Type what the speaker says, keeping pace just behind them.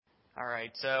All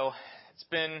right, so it's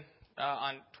been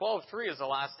on 12/3 is the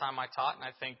last time I taught, and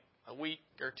I think a week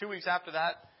or 2 weeks after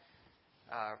that,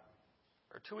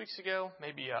 or 2 weeks ago,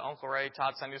 maybe Uncle Ray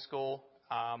taught Sunday school,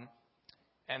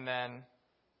 and then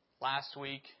last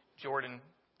week Jordan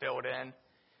filled in.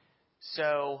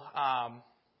 So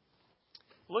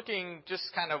looking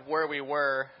just kind of where we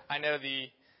were, I know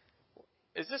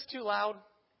is this too loud?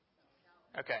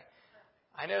 Okay.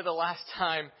 I know the last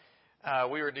time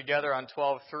we were together on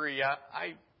 12/3,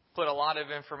 I put a lot of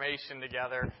information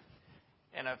together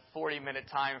in a 40-minute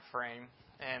time frame,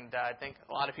 and I think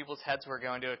a lot of people's heads were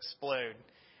going to explode.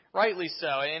 Rightly so.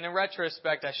 And in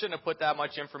retrospect, I shouldn't have put that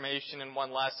much information in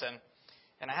one lesson,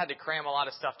 and I had to cram a lot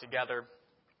of stuff together,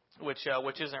 which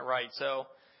isn't right. So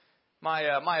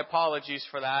my apologies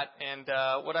for that. And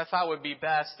what I thought would be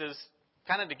best is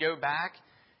kind of to go back,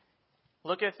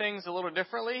 look at things a little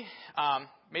differently,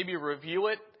 maybe review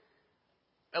it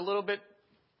a little bit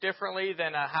differently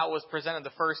than how it was presented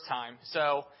the first time.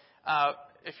 So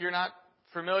if you're not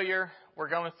familiar, we're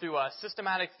going through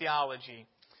systematic theology.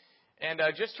 And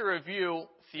just to review,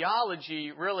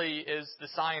 theology really is the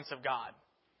science of God.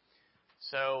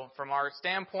 So from our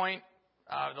standpoint,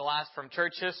 from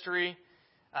church history,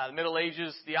 the Middle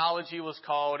Ages, theology was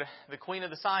called the queen of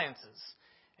the sciences.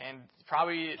 And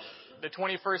probably the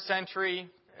 21st century,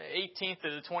 18th to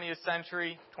the 20th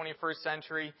century, 21st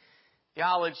century,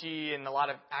 theology in a lot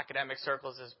of academic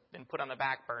circles has been put on the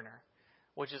back burner,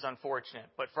 which is unfortunate.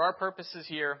 But for our purposes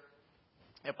here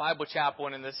at Bible Chapel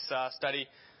and in this study,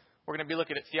 we're going to be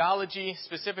looking at theology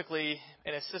specifically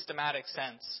in a systematic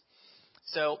sense.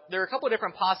 So there are a couple of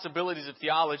different possibilities of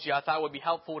theology I thought would be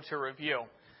helpful to review.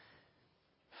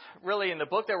 Really, in the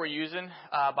book that we're using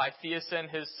by Thiessen,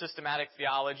 his Systematic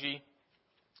Theology,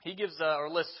 he gives or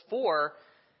lists 4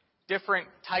 different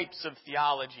types of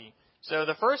theology. So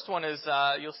the first one is,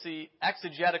 you'll see,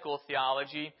 exegetical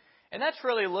theology, and that's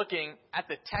really looking at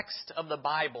the text of the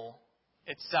Bible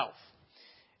itself.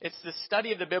 It's the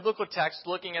study of the biblical text,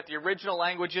 looking at the original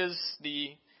languages,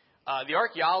 the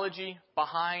archaeology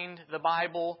behind the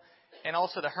Bible, and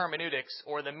also the hermeneutics,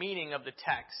 or the meaning of the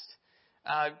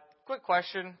text. Quick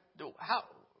question,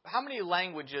 how many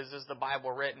languages is the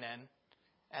Bible written in?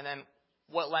 And then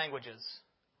what languages?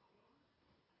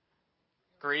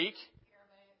 Greek,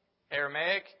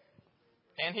 Aramaic,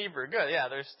 and Hebrew. Good, yeah,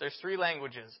 there's 3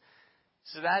 languages.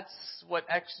 So that's what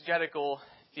exegetical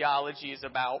theology is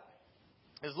about,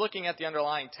 is looking at the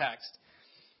underlying text.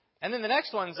 And then the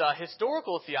next one's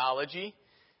historical theology.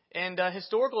 And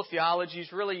historical theology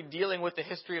is really dealing with the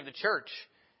history of the church.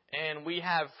 And we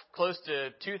have close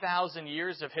to 2,000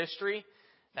 years of history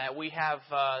that we have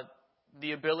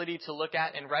the ability to look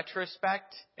at in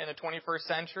retrospect in the 21st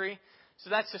century. So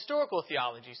that's historical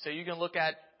theology. So you can look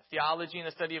at theology and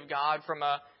the study of God from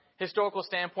a historical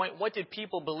standpoint. What did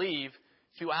people believe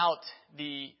throughout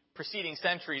the preceding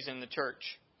centuries in the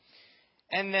church?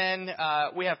 And then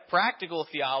we have practical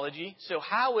theology. So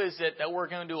how is it that we're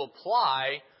going to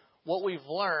apply what we've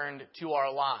learned to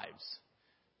our lives?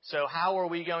 So how are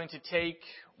we going to take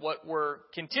what we're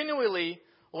continually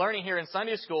learning here in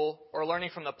Sunday school, or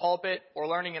learning from the pulpit, or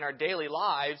learning in our daily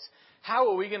lives?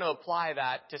 How are we going to apply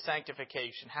that to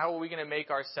sanctification? How are we going to make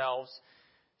ourselves,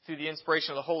 through the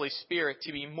inspiration of the Holy Spirit,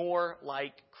 to be more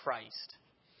like Christ?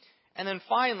 And then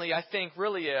finally, I think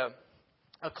really a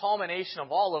culmination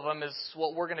of all of them is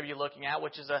what we're going to be looking at,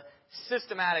 which is a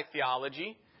systematic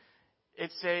theology.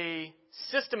 It's a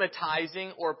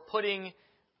systematizing or putting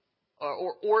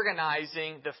or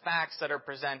organizing the facts that are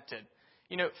presented.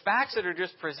 You know, facts that are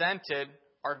just presented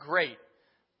are great,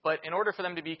 but in order for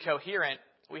them to be coherent,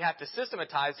 we have to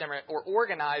systematize them or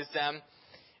organize them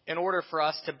in order for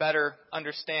us to better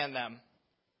understand them.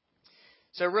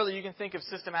 So really, you can think of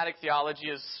systematic theology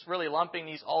as really lumping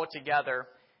these all together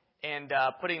and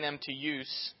putting them to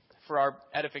use for our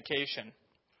edification.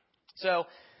 So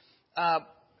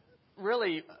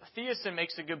really, Thiessen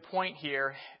makes a good point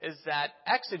here, is that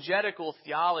exegetical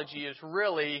theology is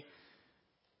really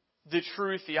the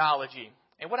true theology.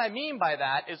 And what I mean by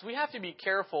that is we have to be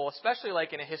careful, especially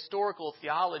like in a historical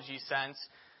theology sense,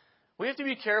 we have to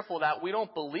be careful that we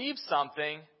don't believe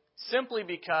something simply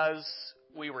because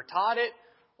we were taught it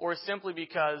or simply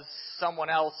because someone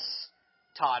else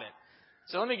taught it.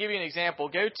 So let me give you an example.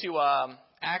 Go to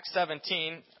Acts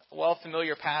 17, a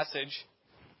well-familiar passage.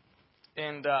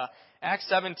 And Acts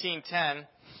 17:10,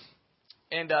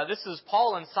 and this is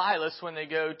Paul and Silas when they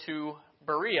go to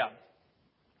Berea.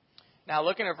 Now,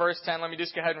 looking at verse 10, let me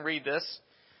just go ahead and read this.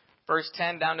 Verse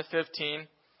 10 down to 15.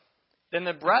 Then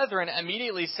the brethren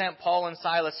immediately sent Paul and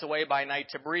Silas away by night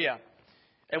to Berea.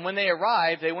 And when they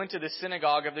arrived, they went to the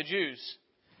synagogue of the Jews.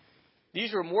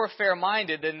 these were more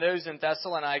fair-minded than those in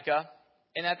Thessalonica,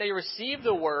 in that they received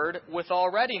the word with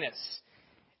all readiness.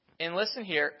 And listen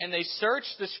here, and they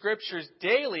searched the Scriptures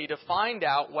daily to find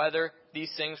out whether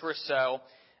these things were so.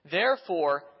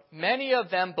 Therefore, many of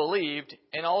them believed,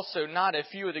 and also not a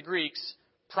few of the Greeks,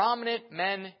 prominent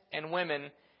men and women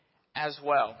as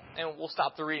well. And we'll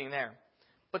stop the reading there.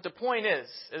 But the point is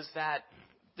that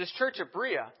this church of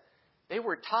Berea, they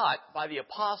were taught by the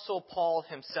Apostle Paul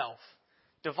himself,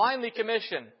 divinely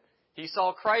commissioned. He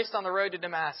saw Christ on the road to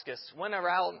Damascus, went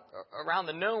around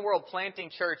the known world planting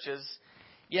churches.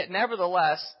 Yet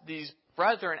nevertheless, these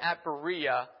brethren at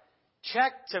Berea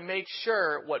checked to make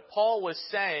sure what Paul was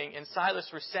saying and Silas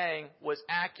were saying was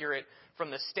accurate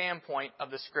from the standpoint of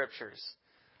the Scriptures.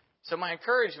 So my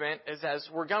encouragement is, as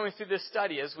we're going through this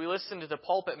study, as we listen to the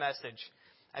pulpit message,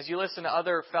 as you listen to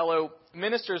other fellow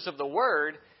ministers of the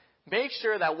Word, make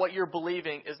sure that what you're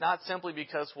believing is not simply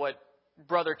because what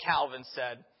Brother Calvin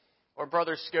said, or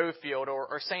Brother Schofield,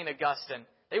 or St. Augustine.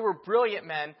 They were brilliant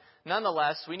men.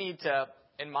 Nonetheless, we need to,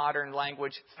 in modern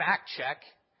language, fact check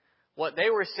what they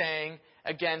were saying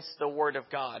against the Word of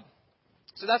God.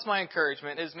 So that's my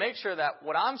encouragement, is make sure that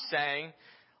what I'm saying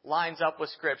lines up with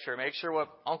Scripture. Make sure what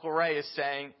Uncle Ray is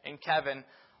saying and Kevin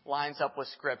lines up with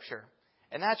Scripture.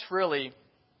 And that's really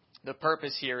the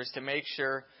purpose here, is to make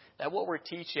sure that what we're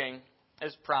teaching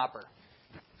is proper.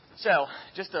 So,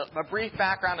 just a brief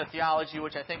background of theology,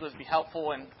 which I think would be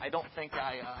helpful, and I don't think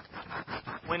I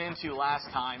went into last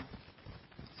time.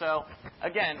 So,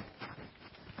 again,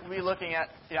 we'll be looking at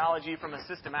theology from a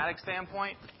systematic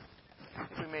standpoint.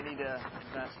 We may need to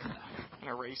invest in an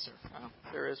eraser. Oh,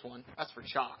 there is one. That's for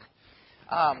chalk.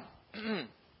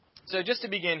 So just to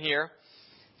begin here,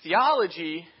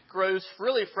 theology grows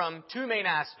really from two main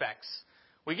aspects.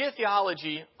 We get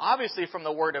theology, obviously, from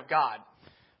the Word of God.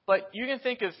 But you can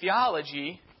think of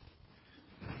theology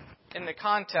in the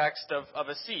context of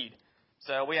a seed.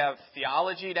 So we have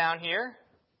theology down here.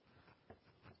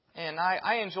 And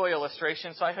I enjoy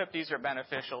illustrations, so I hope these are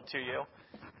beneficial to you.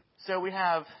 So we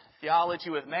have theology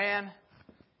with man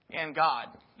and God.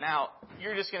 Now,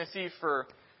 you're just going to see for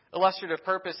illustrative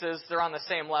purposes, they're on the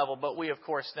same level, but we, of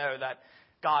course, know that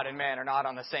God and man are not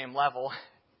on the same level.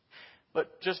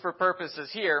 But just for purposes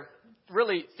here,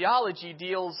 really, theology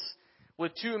deals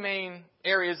with two main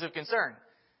areas of concern.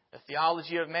 The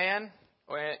theology of man,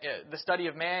 or the study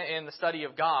of man, and the study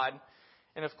of God.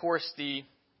 And, of course, the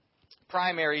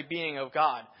primary being of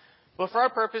God. But for our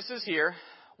purposes here,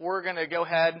 we're going to go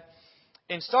ahead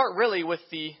and start really with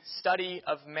the study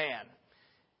of man.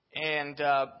 And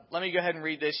let me go ahead and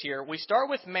read this here. We start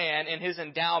with man and his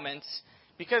endowments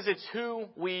because it's who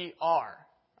we are.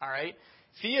 All right?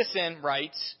 Thiessen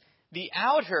writes, "The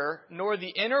outer nor the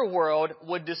inner world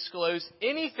would disclose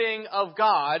anything of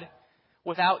God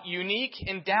without unique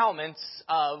endowments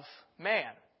of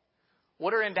man."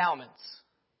 What are endowments?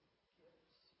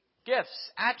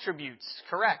 Gifts, attributes,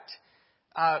 correct.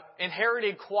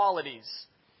 Inherited qualities.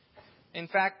 In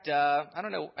fact, I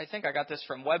don't know, I think I got this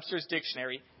from Webster's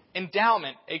Dictionary.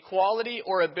 Endowment, a quality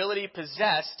or ability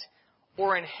possessed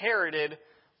or inherited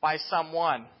by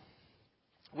someone.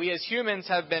 We as humans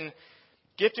have been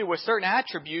gifted with certain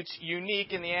attributes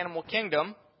unique in the animal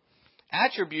kingdom,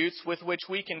 attributes with which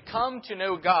we can come to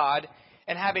know God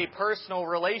and have a personal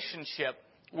relationship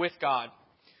with God.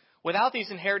 Without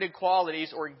these inherited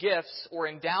qualities or gifts or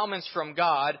endowments from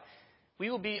God, we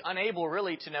will be unable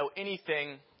really to know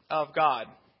anything of God.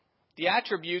 The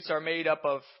attributes are made up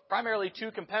of primarily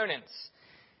two components.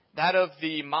 That of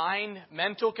the mind,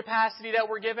 mental capacity that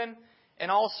we're given, and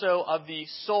also of the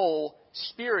soul,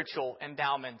 spiritual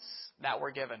endowments that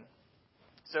we're given.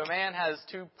 So man has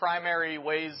two primary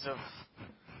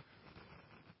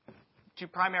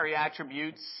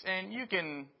attributes, and you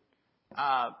can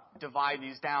divide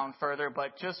these down further,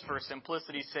 but just for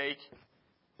simplicity's sake,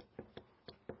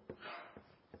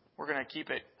 we're going to keep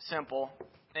it simple.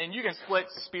 And you can split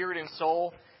spirit and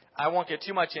soul. I won't get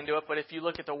too much into it, but if you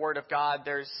look at the Word of God,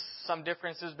 there's some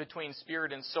differences between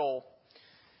spirit and soul.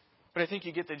 But I think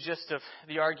you get the gist of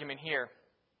the argument here.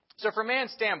 So from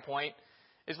man's standpoint,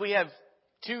 is we have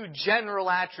two general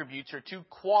attributes or two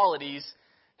qualities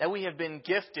that we have been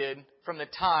gifted from the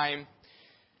time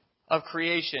of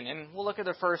creation. And we'll look at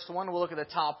the first one. We'll look at the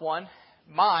top one,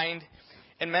 mind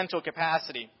and mental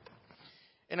capacity.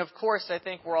 And of course, I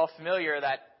think we're all familiar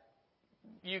that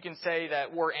you can say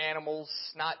that we're animals,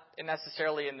 not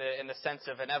necessarily in the sense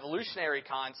of an evolutionary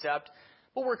concept,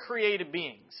 but we're created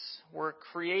beings. We're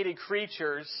created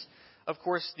creatures. Of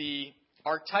course, the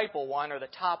archetypal one, or the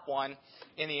top one,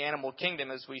 in the animal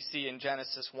kingdom, as we see in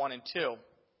Genesis 1 and 2.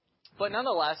 But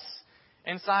nonetheless,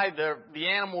 inside the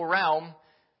animal realm,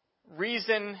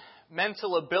 reason,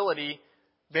 mental ability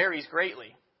varies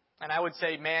greatly. And I would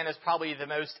say man is probably the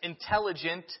most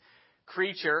intelligent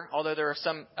creature, although there are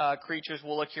some creatures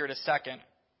we'll look here in a second.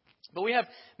 But we have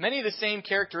many of the same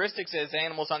characteristics as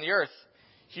animals on the earth.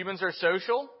 Humans are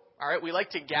social, all right? We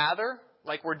like to gather,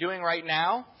 like we're doing right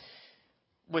now,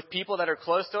 with people that are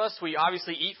close to us. We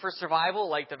obviously eat for survival,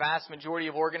 like the vast majority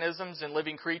of organisms and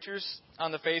living creatures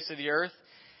on the face of the earth.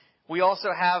 We also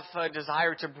have a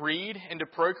desire to breed and to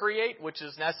procreate, which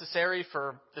is necessary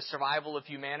for the survival of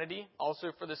humanity,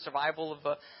 also for the survival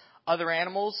of other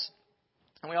animals.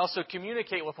 And we also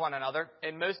communicate with one another.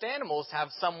 And most animals have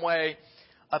some way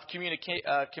of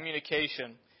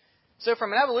communication. So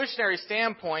from an evolutionary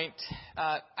standpoint,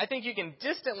 I think you can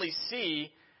distantly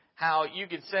see how you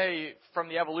could say from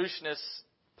the evolutionist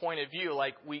point of view,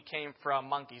 like we came from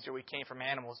monkeys or we came from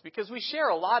animals, because we share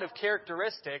a lot of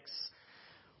characteristics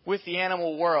with the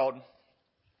animal world.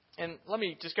 And let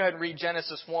me just go ahead and read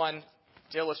Genesis 1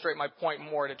 to illustrate my point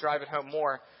more, to drive it home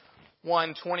more.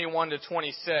 1:21 to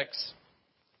 26.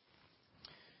 It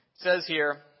says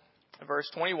here, verse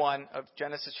 21 of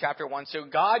Genesis chapter 1, "So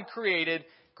God created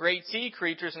great sea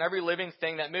creatures and every living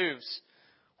thing that moves,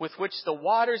 with which the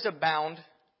waters abound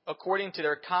according to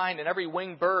their kind, and every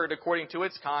winged bird according to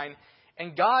its kind.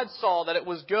 And God saw that it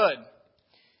was good.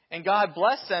 And God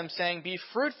blessed them, saying, Be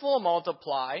fruitful and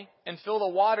multiply, and fill the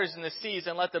waters in the seas,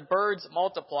 and let the birds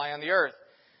multiply on the earth.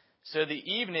 So the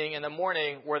evening and the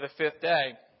morning were the fifth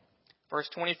day." Verse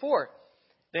 24,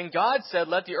 "Then God said,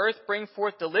 Let the earth bring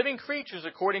forth the living creatures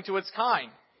according to its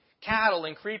kind, cattle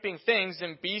and creeping things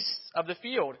and beasts of the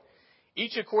field,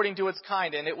 each according to its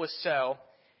kind. And it was so.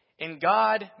 And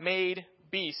God made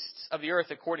beasts of the earth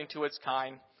according to its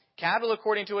kind, cattle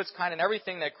according to its kind, and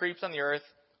everything that creeps on the earth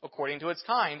according to its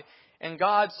kind. And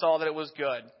God saw that it was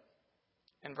good."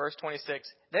 In verse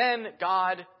 26, "Then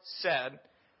God said,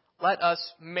 Let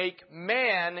us make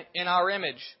man in our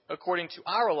image, according to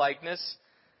our likeness.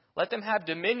 Let them have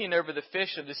dominion over the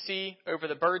fish of the sea, over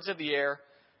the birds of the air,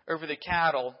 over the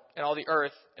cattle and all the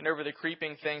earth, and over the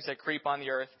creeping things that creep on the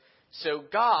earth." So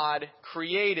God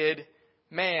created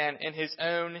man in his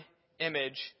own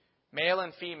image, male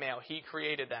and female. He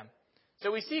created them.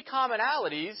 So we see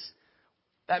commonalities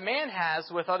that man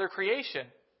has with other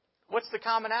creation. What's the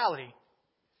commonality?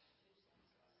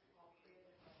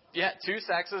 Yeah, two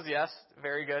sexes, yes,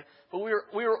 very good. But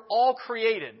we were all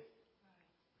created.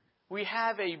 We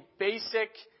have a basic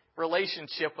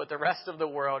relationship with the rest of the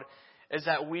world, is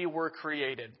that we were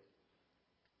created.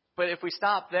 But if we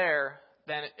stop there,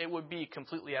 then it would be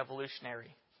completely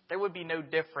evolutionary. There would be no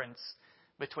difference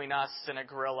between us and a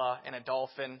gorilla and a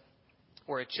dolphin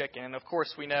or a chicken. And of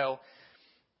course we know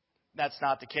that's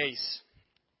not the case.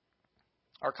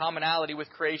 Our commonality with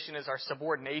creation is our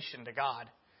subordination to God.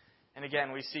 And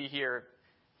again, we see here,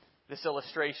 this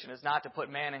illustration is not to put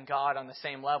man and God on the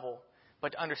same level,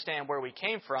 but to understand where we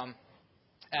came from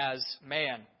as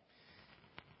man.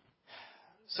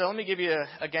 So let me give you,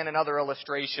 again, another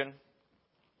illustration.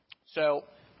 So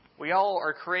we all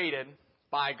are created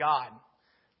by God.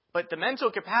 But the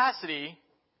mental capacity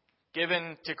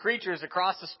given to creatures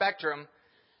across the spectrum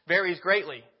varies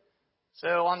greatly.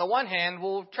 So on the one hand,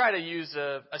 we'll try to use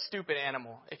a stupid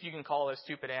animal, if you can call it a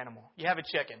stupid animal. You have a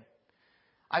chicken.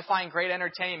 I find great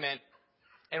entertainment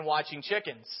in watching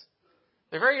chickens.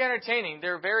 They're very entertaining.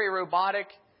 They're very robotic.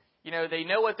 You know, they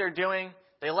know what they're doing.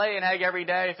 They lay an egg every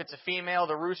day. If it's a female,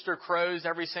 the rooster crows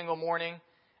every single morning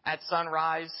at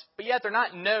sunrise. But yet they're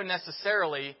not known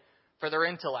necessarily for their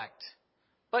intellect.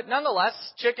 But nonetheless,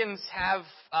 chickens have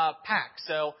packs.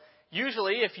 So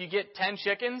usually if you get 10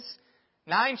 chickens,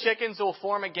 9 chickens will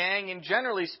form a gang and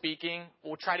generally speaking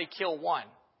will try to kill one.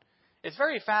 It's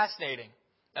very fascinating.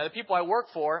 The people I work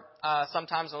for,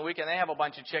 sometimes on the weekend, they have a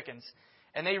bunch of chickens.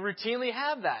 And they routinely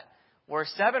have that, where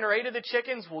 7 or 8 of the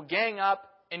chickens will gang up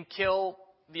and kill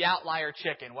the outlier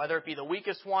chicken, whether it be the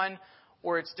weakest one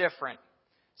or it's different.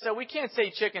 So we can't say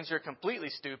chickens are completely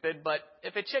stupid, but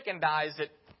if a chicken dies,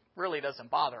 it really doesn't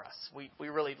bother us. We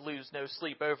really lose no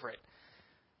sleep over it.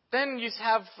 Then you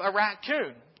have a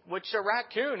raccoon, which a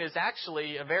raccoon is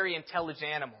actually a very intelligent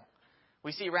animal.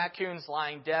 We see raccoons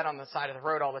lying dead on the side of the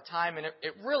road all the time, and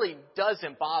it really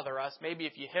doesn't bother us, maybe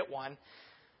if you hit one.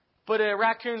 But a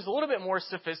raccoon's a little bit more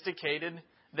sophisticated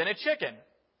than a chicken.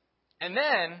 And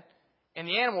then, in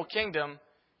the animal kingdom,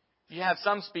 you have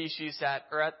some species that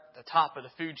are at the top of the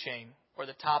food chain, or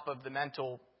the top of the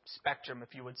mental spectrum,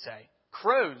 if you would say.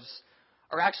 Crows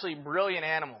are actually brilliant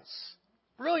animals.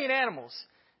 Brilliant animals.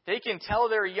 They can tell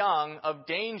their young of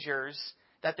dangers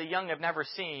that the young have never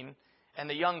seen, and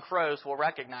the young crows will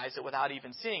recognize it without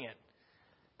even seeing it.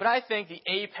 But I think the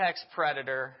apex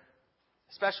predator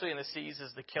especially in the seas,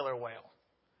 is the killer whale.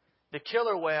 The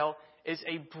killer whale is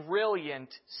a brilliant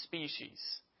species.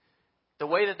 The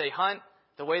way that they hunt,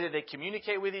 the way that they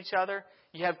communicate with each other.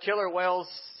 You have killer whales,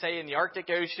 say, in the Arctic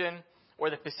Ocean or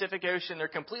the Pacific Ocean. They're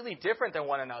completely different than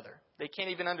one another. They can't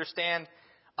even understand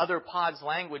other pods'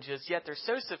 languages, yet they're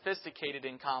so sophisticated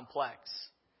and complex.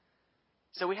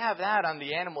 So we have that on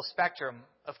the animal spectrum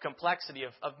of complexity,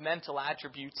 of mental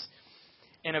attributes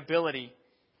and ability.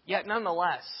 Yet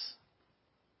nonetheless,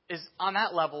 is on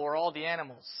that level are all the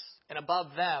animals. And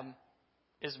above them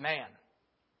is man,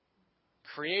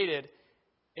 created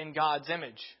in God's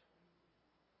image.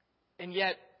 And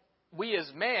yet, we as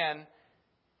man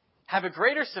have a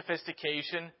greater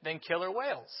sophistication than killer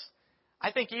whales.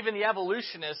 I think even the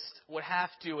evolutionists would have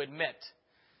to admit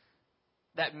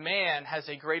that man has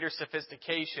a greater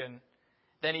sophistication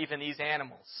than even these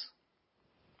animals.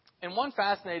 And one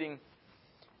fascinating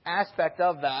aspect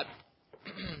of that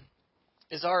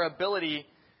is our ability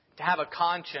to have a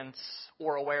conscience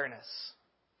or awareness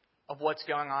of what's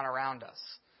going on around us.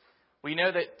 We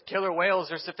know that killer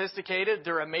whales are sophisticated,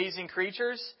 they're amazing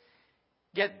creatures,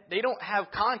 yet they don't have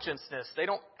consciousness. They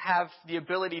don't have the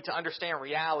ability to understand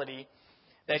reality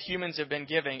that humans have been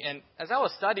giving. And as I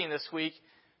was studying this week,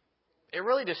 it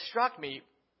really just struck me,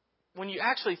 when you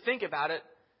actually think about it,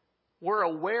 we're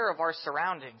aware of our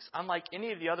surroundings, unlike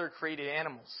any of the other created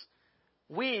animals.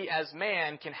 We, as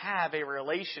man, can have a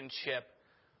relationship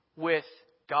with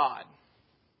God.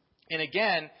 And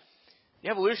again, the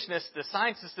evolutionists, the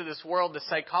scientists of this world, the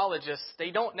psychologists,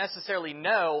 they don't necessarily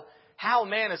know how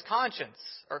man is conscious.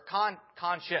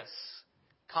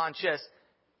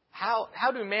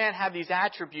 How do man have these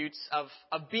attributes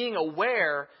of being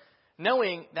aware,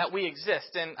 knowing that we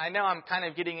exist? And I know I'm kind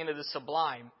of getting into the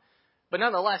sublime, but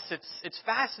nonetheless, it's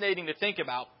fascinating to think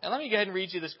about. And let me go ahead and read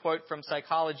you this quote from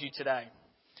Psychology Today.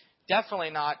 Definitely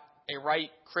not a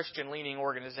right Christian-leaning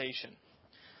organization.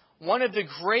 One of the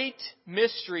great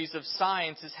mysteries of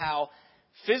science is how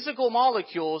physical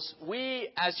molecules we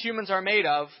as humans are made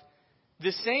of,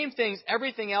 the same things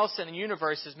everything else in the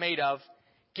universe is made of,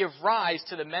 give rise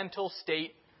to the mental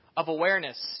state of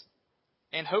awareness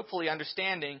and hopefully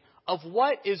understanding of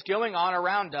what is going on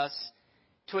around us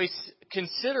to a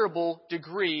considerable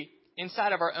degree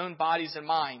inside of our own bodies and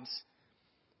minds.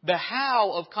 The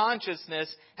how of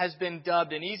consciousness has been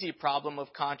dubbed an easy problem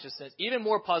of consciousness. Even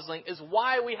more puzzling is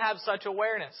why we have such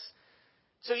awareness.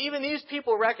 So even these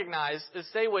people recognize, as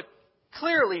they would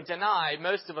clearly deny,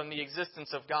 most of them, the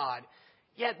existence of God,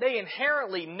 yet they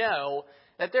inherently know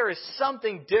that there is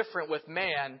something different with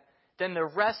man than the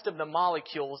rest of the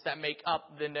molecules that make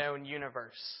up the known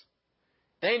universe.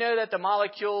 They know that the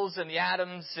molecules and the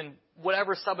atoms and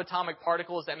whatever subatomic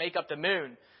particles that make up the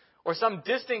moon, or some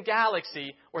distant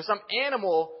galaxy, or some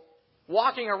animal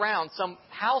walking around, some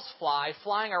housefly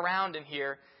flying around in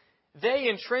here, they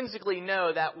intrinsically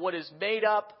know that what is made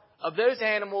up of those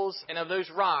animals and of those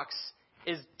rocks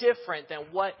is different than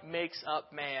what makes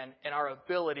up man and our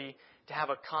ability to have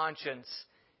a conscience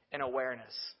and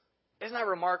awareness. Isn't that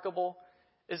remarkable?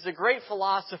 Is the great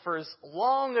philosophers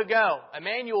long ago,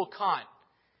 Immanuel Kant,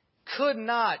 could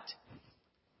not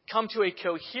come to a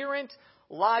coherent,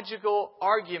 logical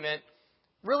argument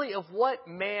really of what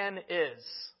man is.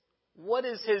 What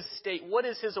is his state? What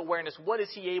is his awareness? What is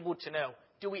he able to know?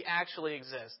 Do we actually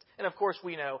exist? And of course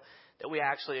we know that we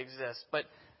actually exist. But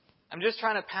I'm just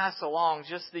trying to pass along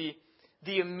just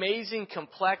the amazing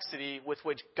complexity with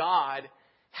which God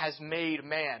has made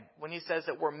man. When he says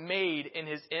that we're made in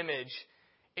his image,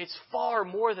 it's far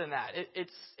more than that.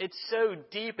 It's so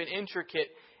deep and intricate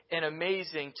and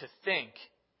amazing to think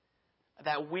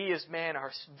that we as man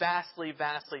are vastly,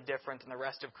 vastly different than the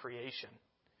rest of creation.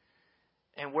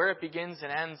 And where it begins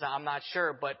and ends, I'm not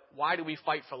sure, but why do we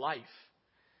fight for life?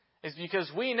 It's because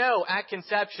we know at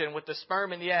conception with the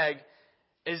sperm and the egg,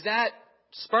 is that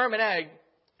sperm and egg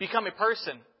become a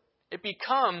person. It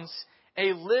becomes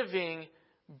a living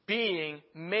being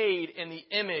made in the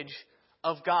image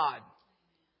of God.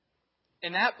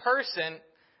 And that person,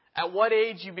 at what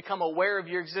age you become aware of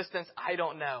your existence, I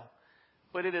don't know.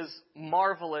 But it is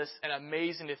marvelous and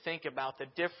amazing to think about the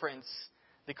difference,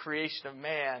 the creation of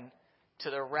man, to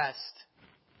the rest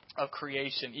of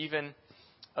creation, even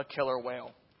a killer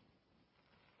whale.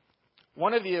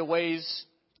 One of the ways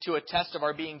to attest of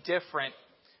our being different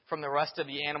from the rest of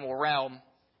the animal realm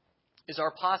is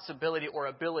our possibility or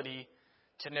ability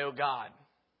to know God.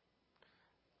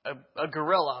 A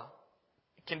gorilla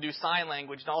can do sign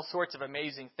language and all sorts of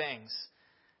amazing things,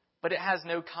 but it has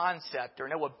no concept or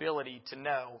no ability to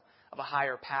know of a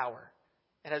higher power.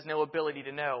 It has no ability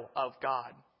to know of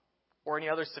God or any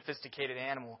other sophisticated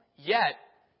animal. Yet,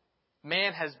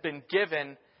 man has been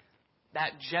given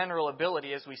that general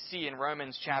ability as we see in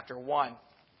Romans chapter 1.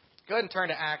 Go ahead and turn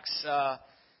to Acts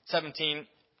 17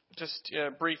 just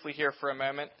briefly here for a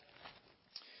moment.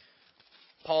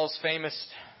 Paul's famous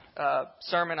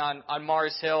sermon on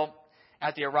Mars Hill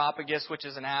at the Areopagus, which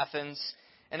is in Athens.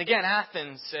 And again,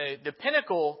 Athens, the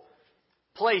pinnacle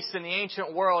place in the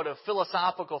ancient world of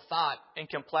philosophical thought and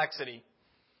complexity.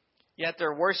 Yet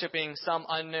they're worshiping some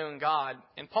unknown God.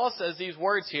 And Paul says these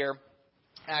words here,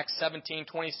 Acts 17,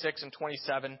 26 and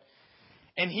 27.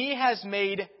 And he has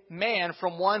made man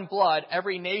from one blood,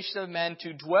 every nation of men,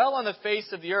 to dwell on the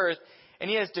face of the earth. And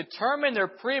he has determined their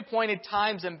pre-appointed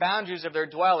times and boundaries of their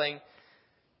dwelling.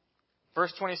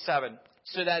 Verse 27.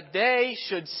 So that they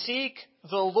should seek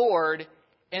the Lord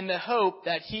in the hope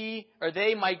that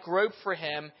they might grope for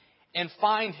him and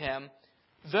find him,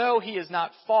 though he is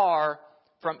not far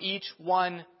from each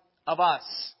one of us.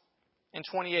 In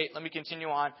 28, let me continue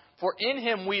on. For in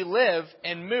him we live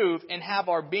and move and have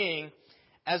our being,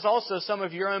 as also some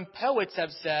of your own poets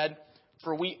have said,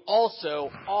 for we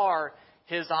also are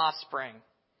his offspring.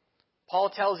 Paul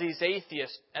tells these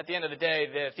atheists, at the end of the day,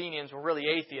 the Athenians were really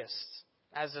atheists,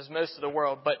 as is most of the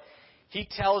world, but he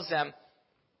tells them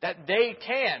that they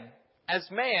can, as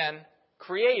man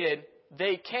created,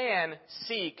 they can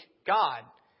seek God.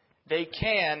 They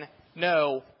can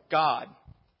know God.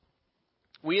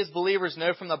 We as believers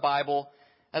know from the Bible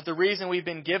that the reason we've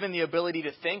been given the ability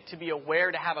to think, to be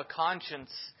aware, to have a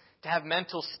conscience, to have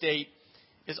mental state,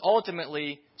 is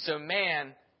ultimately so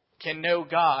man can know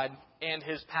God and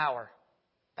his power.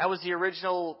 That was the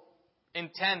original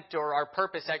intent or our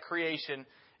purpose at creation,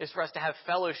 is for us to have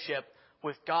fellowship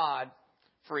with God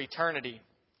for eternity.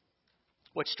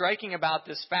 What's striking about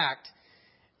this fact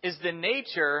is the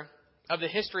nature of the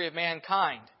history of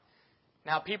mankind.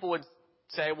 Now, people would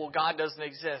say, well, God doesn't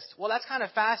exist. Well, that's kind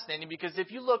of fascinating, because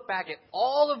if you look back at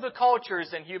all of the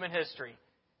cultures in human history,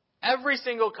 every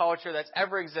single culture that's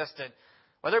ever existed,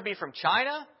 whether it be from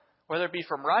China, whether it be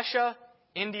from Russia,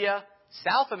 India,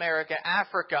 South America,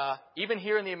 Africa, even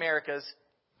here in the Americas,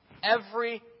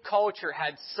 every culture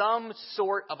had some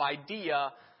sort of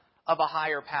idea of a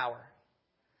higher power.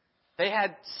 They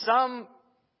had some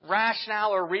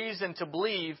rationale or reason to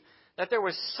believe that there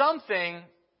was something,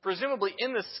 presumably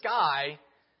in the sky,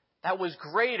 that was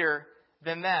greater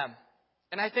than them.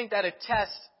 And I think that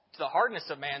attests to the hardness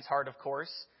of man's heart, of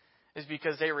course, is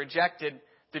because they rejected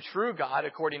the true God,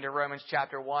 according to Romans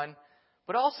chapter 1.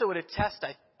 But also it attests,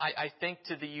 I think,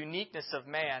 to the uniqueness of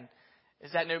man,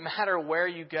 is that no matter where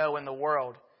you go in the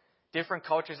world, different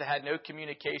cultures that had no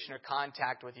communication or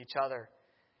contact with each other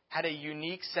had a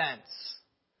unique sense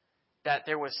that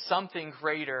there was something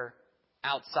greater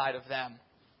outside of them.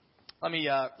 Let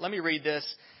me read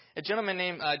this. A gentleman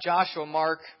named Joshua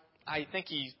Mark, I think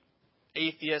he's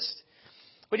atheist,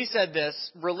 but he said this: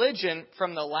 religion,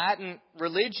 from the Latin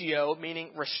religio,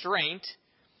 meaning restraint,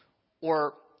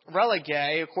 or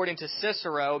religare, according to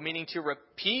Cicero, meaning to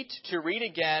repeat, to read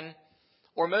again,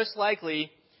 or most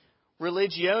likely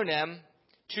religionem,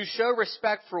 to show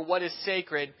respect for what is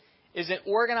sacred, is an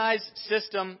organized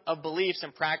system of beliefs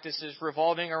and practices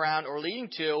revolving around or leading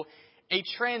to a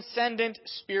transcendent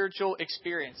spiritual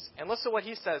experience. And listen to what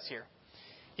he says here.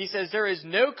 He says, there is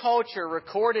no culture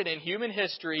recorded in human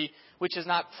history which has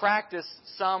not practiced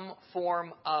some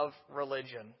form of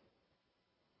religion.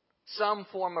 Some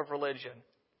form of religion.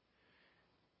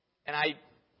 And I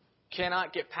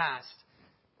cannot get past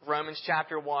Romans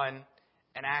chapter 1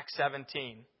 and Acts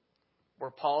 17,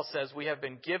 where Paul says we have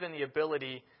been given the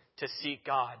ability to seek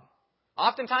God.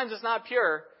 Oftentimes it's not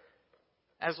pure,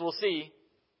 as we'll see,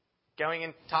 going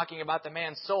and talking about the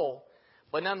man's soul.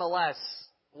 But nonetheless,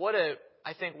 what a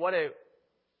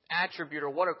attribute, or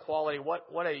what a quality,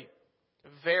 what a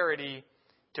verity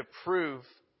to prove,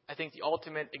 I think, the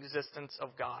ultimate existence of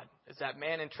God, is that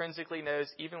man intrinsically knows,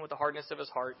 even with the hardness of his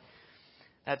heart,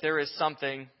 that there is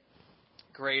something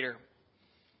greater.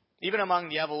 Even among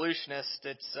the evolutionists,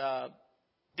 it's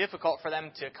difficult for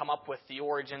them to come up with the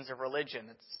origins of religion.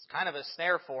 It's kind of a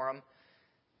snare for them.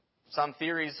 Some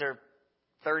theories are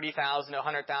 30,000 to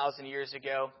 100,000 years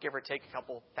ago, give or take a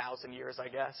couple thousand years, I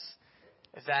guess.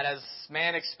 Is that as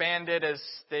man expanded, as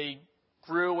they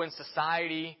grew in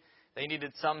society, they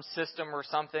needed some system or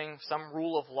something, some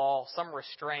rule of law, some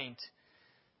restraint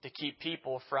to keep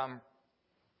people from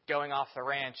going off the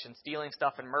ranch and stealing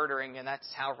stuff and murdering, and that's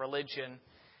how religion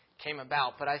came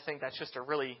about. But I think that's just a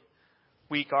really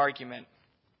weak argument.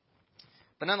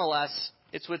 But nonetheless,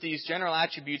 it's with these general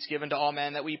attributes given to all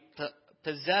men that we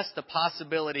possess the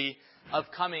possibility of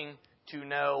coming to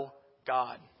know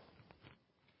God.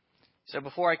 So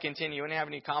before I continue, anyone have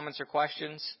any comments or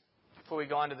questions before we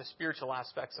go on to the spiritual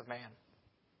aspects of man.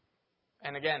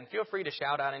 And again, feel free to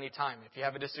shout out any time. If you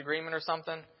have a disagreement or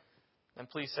something,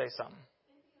 then please say something.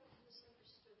 Maybe I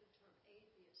misunderstood the term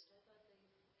atheist. I thought they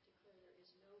declare there is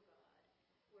no God,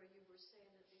 where you were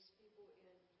saying that these people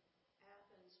in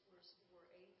Athens were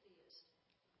atheists,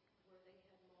 where they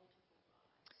had multiple gods.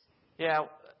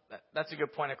 Yeah, that's a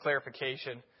good point of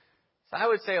clarification. So I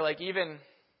would say, like, even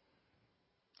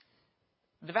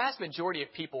the vast majority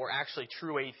of people are actually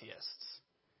true atheists,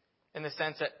 in the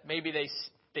sense that maybe they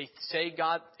say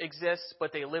God exists,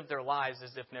 but they live their lives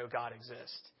as if no God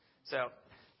exists. So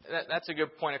that's a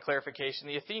good point of clarification.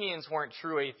 The Athenians weren't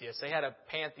true atheists. They had a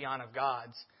pantheon of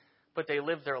gods, but they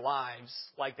lived their lives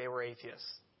like they were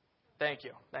atheists. Thank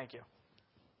you. Thank you.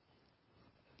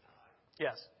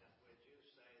 Yes. Would you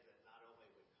say that not only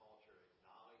would culture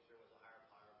acknowledge there was a higher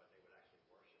power, but they would actually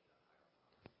worship that higher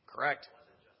power? Correct. It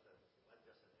wasn't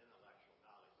just an intellectual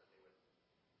knowledge, but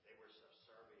they were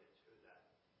subservient to that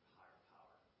higher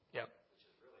power. Yep. Which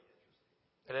is really interesting.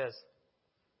 It is.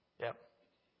 Yep.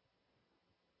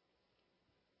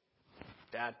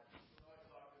 Dad.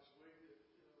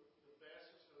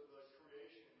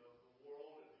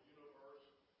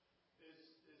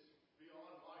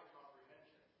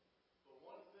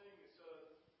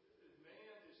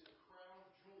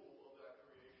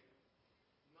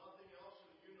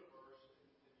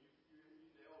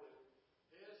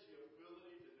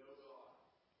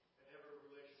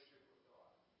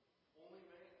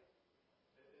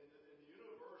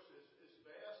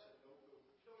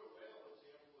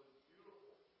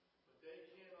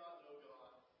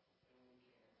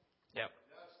 Yep.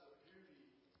 That's the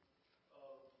beauty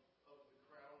of the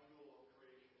crown jewel of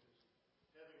creation,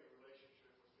 is having a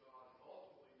relationship with God and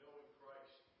ultimately knowing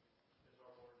Christ as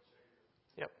our Lord and Savior.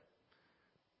 Yep.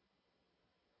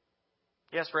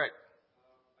 Yes, Rick.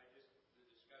 The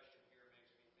discussion here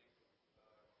makes me think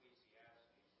of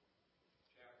Ecclesiastes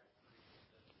chapter 3.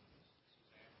 This is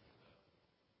after the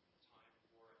time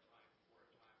for a time for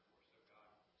a time for. So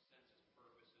God sends his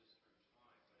purposes through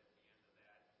time, but at the end of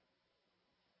that,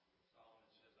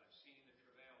 Solomon says, I've seen the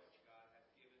travail which God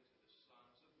hath given to the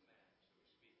sons of men. So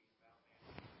he's speaking about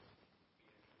man,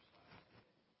 be exercised in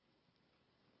it.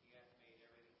 He hath made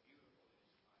everything beautiful in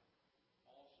his time.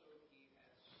 Also he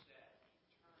hath set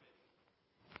eternity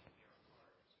in their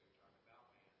heart. So you're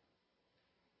talking about man.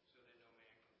 So that no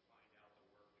man can find out the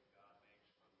work that God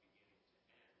makes from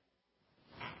beginning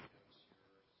to end. Notice your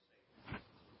statement.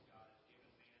 God has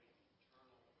given man an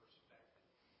eternal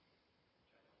perspective, which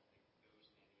I don't think goes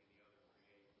to any of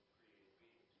the other created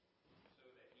beings, so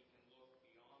that he can look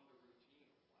beyond the routine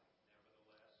of life.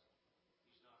 Nevertheless,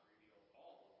 he's not revealed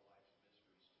all of life's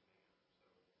mysteries to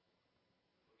man.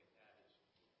 So look at that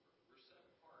as we're set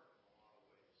apart in a lot of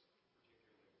ways,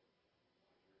 particularly like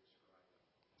you're describing.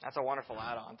 That's a wonderful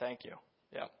add-on. Thank you.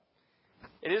 Yep.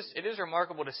 It is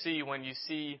remarkable to see when you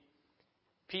see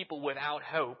people without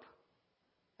hope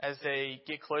as they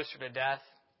get closer to death.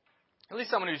 At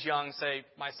least someone who's young, say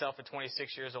myself at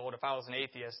 26 years old, if I was an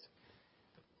atheist,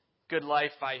 good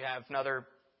life, I have another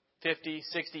 50,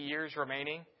 60 years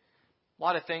remaining. A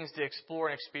lot of things to explore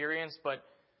and experience, but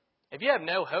if you have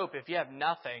no hope, if you have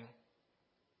nothing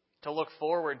to look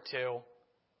forward to,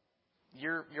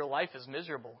 your life is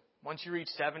miserable. Once you reach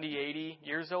 70, 80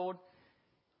 years old,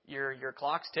 your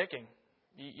clock's ticking.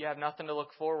 You have nothing to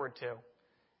look forward to.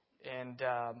 And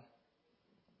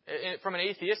from an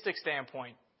atheistic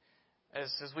standpoint,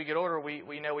 as we get older,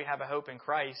 we know we have a hope in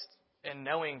Christ and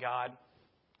knowing God.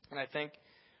 And I think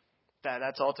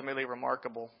that's ultimately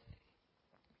remarkable.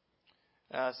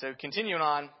 So continuing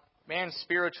on, man's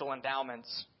spiritual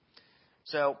endowments.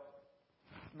 So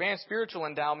man's spiritual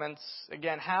endowments,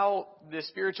 again, how the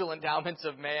spiritual endowments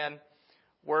of man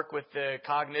work with the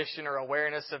cognition or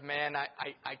awareness of man,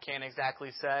 I can't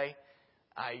exactly say.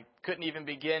 I couldn't even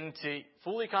begin to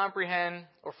fully comprehend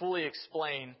or fully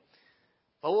explain.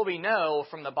 But what we know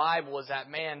from the Bible is that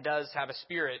man does have a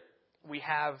spirit. We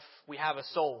have a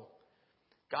soul.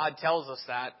 God tells us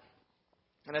that.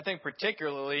 And I think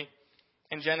particularly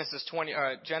in Genesis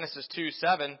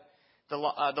 2:7,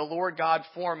 the Lord God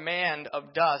formed man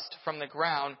of dust from the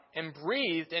ground and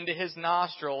breathed into his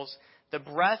nostrils the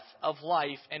breath of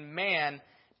life, and man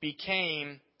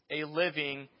became a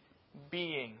living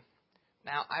being.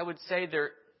 Now, I would say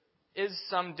there is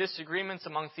some disagreements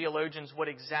among theologians what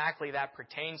exactly that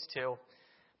pertains to,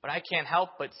 but I can't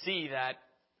help but see that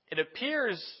it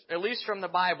appears, at least from the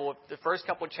Bible, the first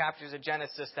couple of chapters of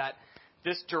Genesis, that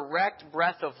this direct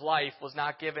breath of life was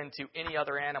not given to any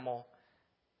other animal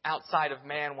outside of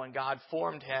man when God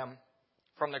formed him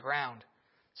from the ground.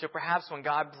 So perhaps when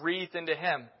God breathed into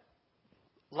him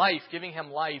life, giving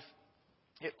him life,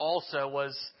 it also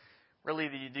was really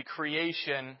the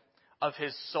creation of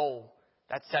his soul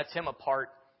that sets him apart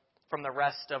from the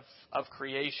rest of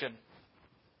creation.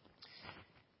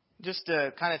 Just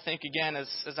to kind of think again, as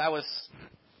I was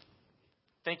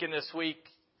thinking this week,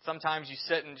 sometimes you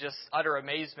sit in just utter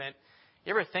amazement.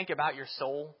 You ever think about your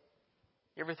soul?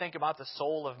 You ever think about the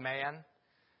soul of man?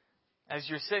 As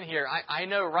you're sitting here, I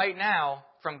know right now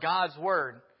from God's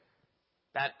Word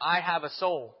that I have a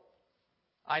soul.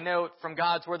 I know from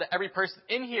God's Word that every person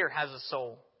in here has a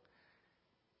soul.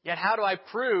 Yet how do I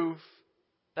prove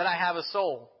that I have a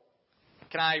soul?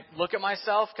 Can I look at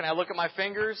myself? Can I look at my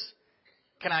fingers?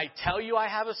 Can I tell you I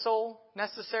have a soul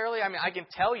necessarily? I mean, I can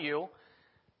tell you,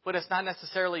 but it's not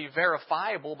necessarily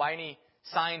verifiable by any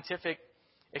scientific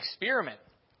experiment.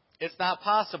 It's not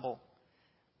possible.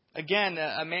 Again,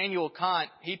 Immanuel Kant,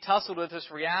 he tussled with this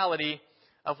reality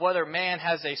of whether man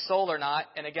has a soul or not.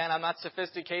 And again, I'm not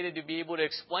sophisticated to be able to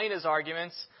explain his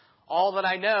arguments. All that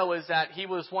I know is that he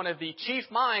was one of the chief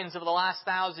minds of the last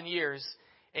 1,000 years,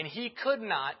 and he could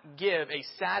not give a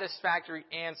satisfactory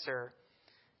answer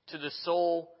to the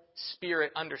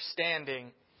soul-spirit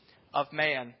understanding of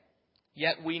man.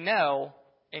 Yet we know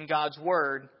in God's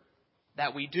Word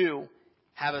that we do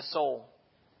have a soul.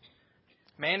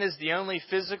 Man is the only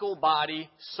physical body,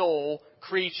 soul,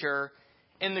 creature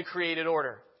in the created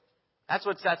order. That's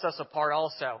what sets us apart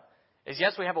also. Is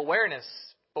yes, we have awareness,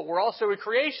 but we're also a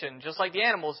creation, just like the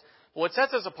animals. But what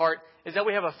sets us apart is that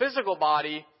we have a physical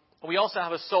body, but we also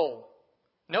have a soul.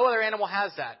 No other animal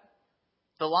has that.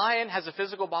 The lion has a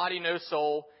physical body, no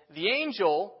soul. The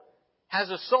angel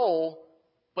has a soul,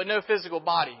 but no physical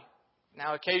body.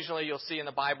 Now, occasionally you'll see in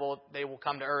the Bible they will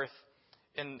come to earth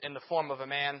in the form of a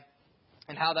man.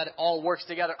 And how that all works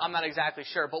together, I'm not exactly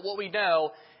sure. But what we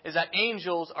know is that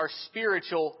angels are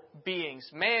spiritual beings.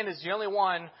 Man is the only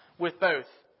one with both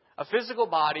a physical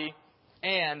body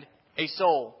and a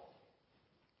soul.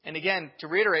 And again, to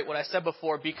reiterate what I said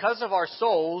before, because of our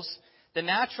souls, the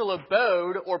natural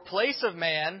abode or place of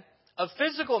man, of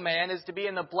physical man, is to be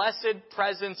in the blessed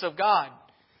presence of God.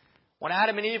 When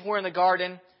Adam and Eve were in the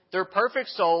garden, their perfect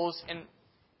souls and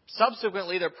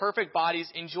subsequently their perfect bodies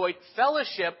enjoyed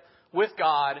fellowship with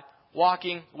God,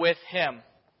 walking with Him.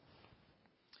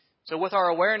 So with our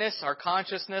awareness, our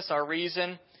consciousness, our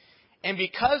reason, and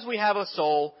because we have a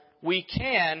soul, we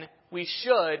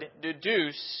should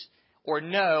deduce or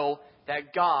know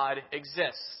that God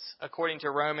exists, according to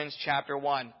Romans chapter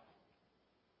 1.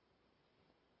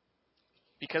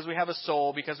 Because we have a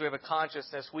soul, because we have a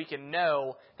consciousness, we can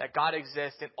know that God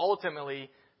exists, and ultimately,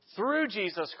 through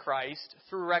Jesus Christ,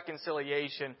 through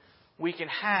reconciliation, we can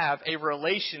have a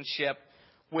relationship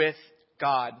with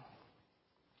God.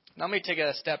 Now, let me take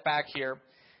a step back here.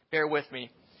 Bear with me.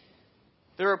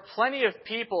 There are plenty of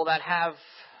people that have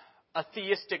a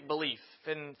theistic belief,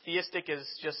 and theistic is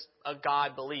just a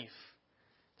God belief.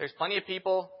 There's plenty of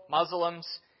people, Muslims,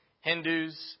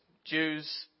 Hindus, Jews.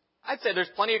 I'd say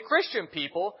there's plenty of Christian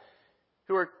people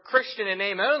who are Christian in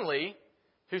name only,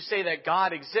 who say that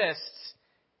God exists,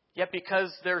 yet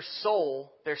because their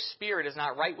soul, their spirit is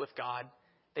not right with God,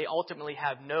 they ultimately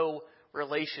have no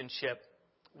relationship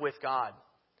with God.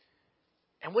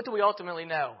 And what do we ultimately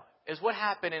know? Is what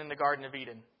happened in the Garden of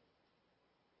Eden.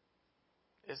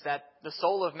 Is that the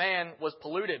soul of man was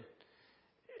polluted.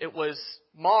 It was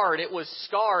marred. It was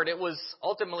scarred. It was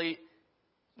ultimately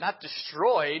not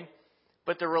destroyed,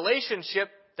 but the relationship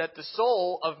that the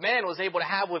soul of man was able to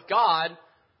have with God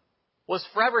was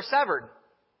forever severed.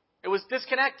 It was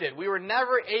disconnected. We were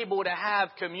never able to have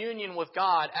communion with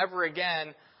God ever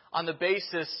again on the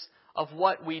basis of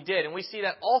what we did. And we see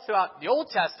that all throughout the Old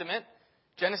Testament.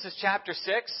 Genesis chapter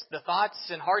 6, the thoughts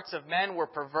and hearts of men were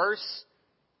perverse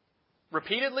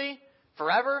repeatedly,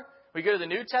 forever. We go to the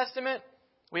New Testament.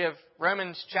 We have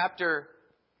Romans chapter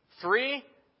 3.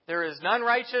 There is none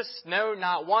righteous, no,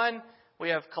 not one. We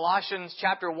have Colossians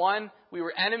chapter 1. We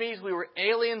were enemies. We were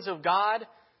aliens of God.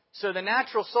 So the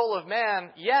natural soul of man,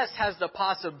 yes, has the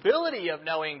possibility of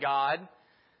knowing God,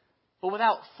 but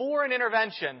without foreign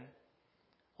intervention,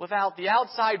 without the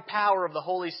outside power of the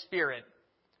Holy Spirit,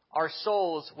 our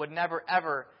souls would never,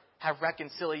 ever have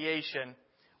reconciliation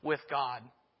with God.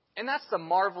 And that's the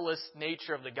marvelous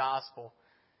nature of the gospel,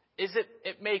 is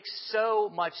it makes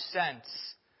so much sense.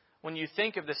 When you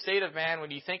think of the state of man,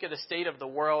 when you think of the state of the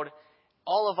world,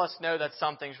 all of us know that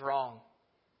something's wrong.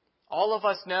 All of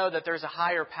us know that there's a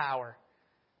higher power,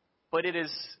 but it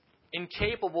is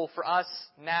incapable for us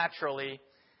naturally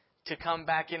to come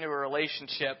back into a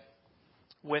relationship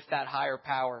with that higher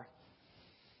power.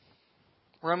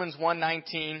 Romans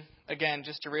 1:19, again,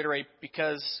 just to reiterate,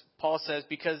 because Paul says,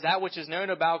 because that which is known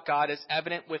about God is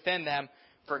evident within them,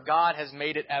 for God has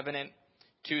made it evident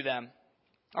to them.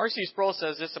 R.C. Sproul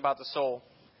says this about the soul.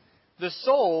 The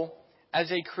soul,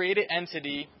 as a created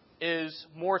entity, is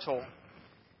mortal.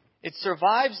 It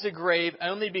survives the grave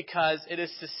only because it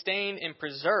is sustained and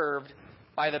preserved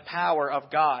by the power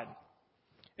of God.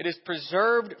 It is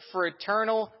preserved for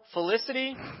eternal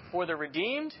felicity for the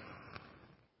redeemed.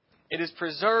 It is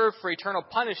preserved for eternal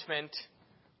punishment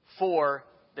for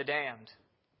the damned.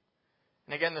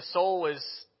 And again, the soul is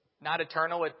not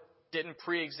eternal. It didn't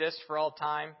pre-exist for all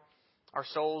time. Our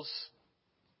souls,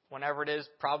 whenever it is,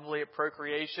 probably at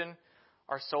procreation,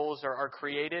 our souls are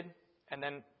created and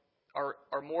then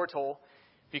are mortal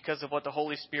because of what the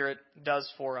Holy Spirit does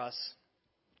for us.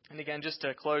 And again, just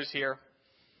to close here,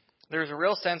 there's a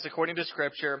real sense, according to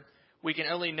Scripture, we can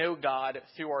only know God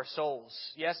through our souls.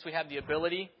 Yes, we have the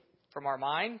ability from our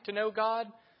mind to know God,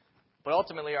 but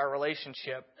ultimately our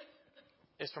relationship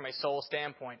is from a soul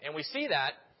standpoint. And we see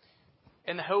that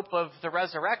in the hope of the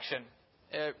resurrection.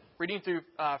 Reading through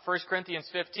 1 Corinthians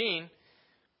 15,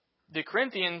 the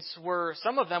Corinthians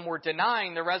some of them were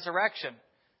denying the resurrection.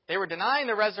 They were denying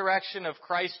the resurrection of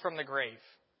Christ from the grave.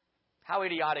 How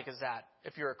idiotic is that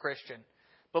if you're a Christian?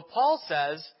 But Paul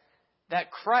says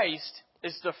that Christ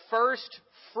is the first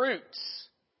fruits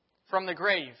from the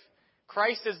grave.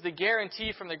 Christ is the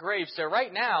guarantee from the grave. So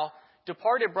right now,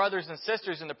 departed brothers and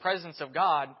sisters in the presence of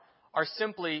God are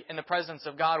simply in the presence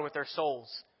of God with their souls.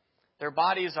 Their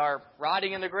bodies are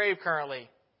rotting in the grave currently,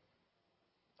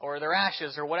 or their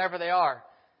ashes, or whatever they are.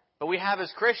 But we have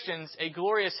as Christians a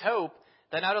glorious hope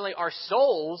that not only our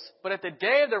souls, but at the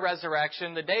day of the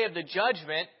resurrection, the day of the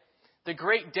judgment, the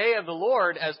great day of the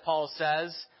Lord, as Paul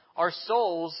says, our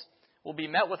souls will be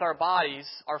met with our bodies,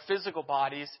 our physical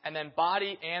bodies, and then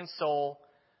body and soul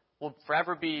will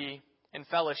forever be in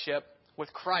fellowship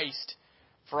with Christ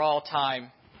for all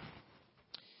time.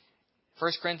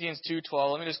 1 Corinthians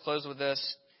 2:12, let me just close with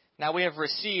this. Now we have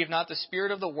received not the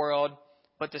spirit of the world,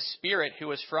 but the Spirit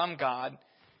who is from God,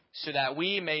 so that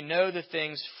we may know the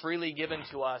things freely given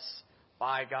to us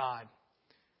by God.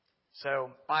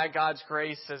 So, by God's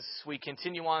grace, as we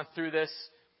continue on through this,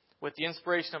 with the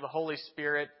inspiration of the Holy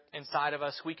Spirit inside of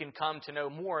us, we can come to know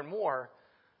more and more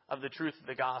of the truth of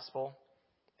the gospel.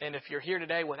 And if you're here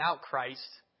today without Christ,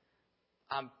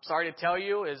 I'm sorry to tell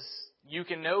you, is you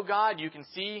can know God, you can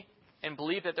see and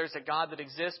believe that there's a God that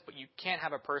exists, but you can't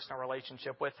have a personal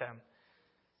relationship with Him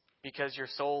because your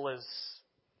soul is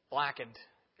blackened.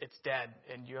 It's dead,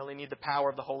 and you only need the power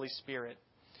of the Holy Spirit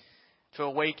to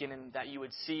awaken and that you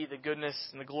would see the goodness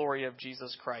and the glory of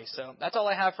Jesus Christ. So that's all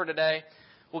I have for today.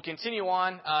 We'll continue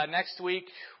on. Next week,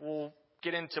 we'll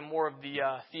get into more of the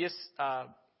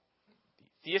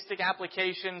theistic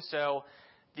application, so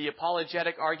the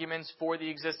apologetic arguments for the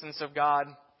existence of God.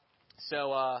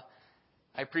 So I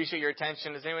appreciate your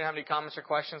attention. Does anyone have any comments or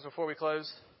questions before we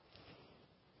close?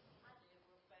 I do,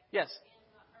 real quick. Yes. In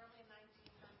the early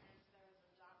 1900s, there was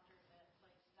a doctor that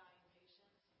placed dying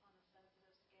patients on a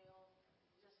sensitive scale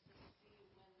just to see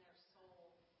when their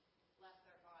soul left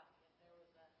their body, if there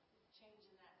was a change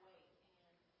in that weight.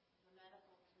 And the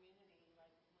medical community,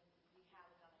 like when we have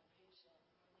a dying patient,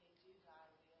 when they do die,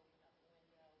 we open up a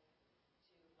window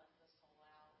to let the soul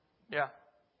out. Yeah.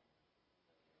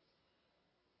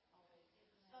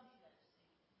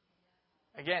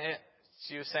 Again,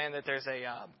 she was saying that there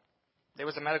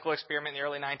was a medical experiment in the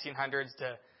early 1900s.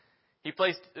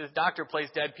 The doctor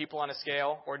placed dead people on a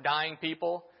scale, or dying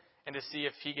people, and to see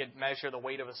if he could measure the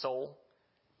weight of a soul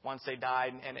once they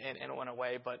died and it went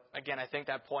away. But again, I think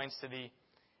that points to the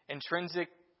intrinsic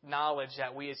knowledge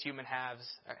that we as humans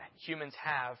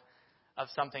have of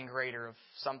something greater, of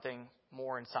something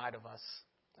more inside of us,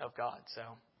 of God. So,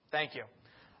 thank you.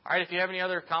 All right, if you have any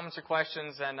other comments or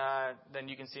questions, then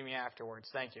you can see me afterwards.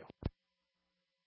 Thank you.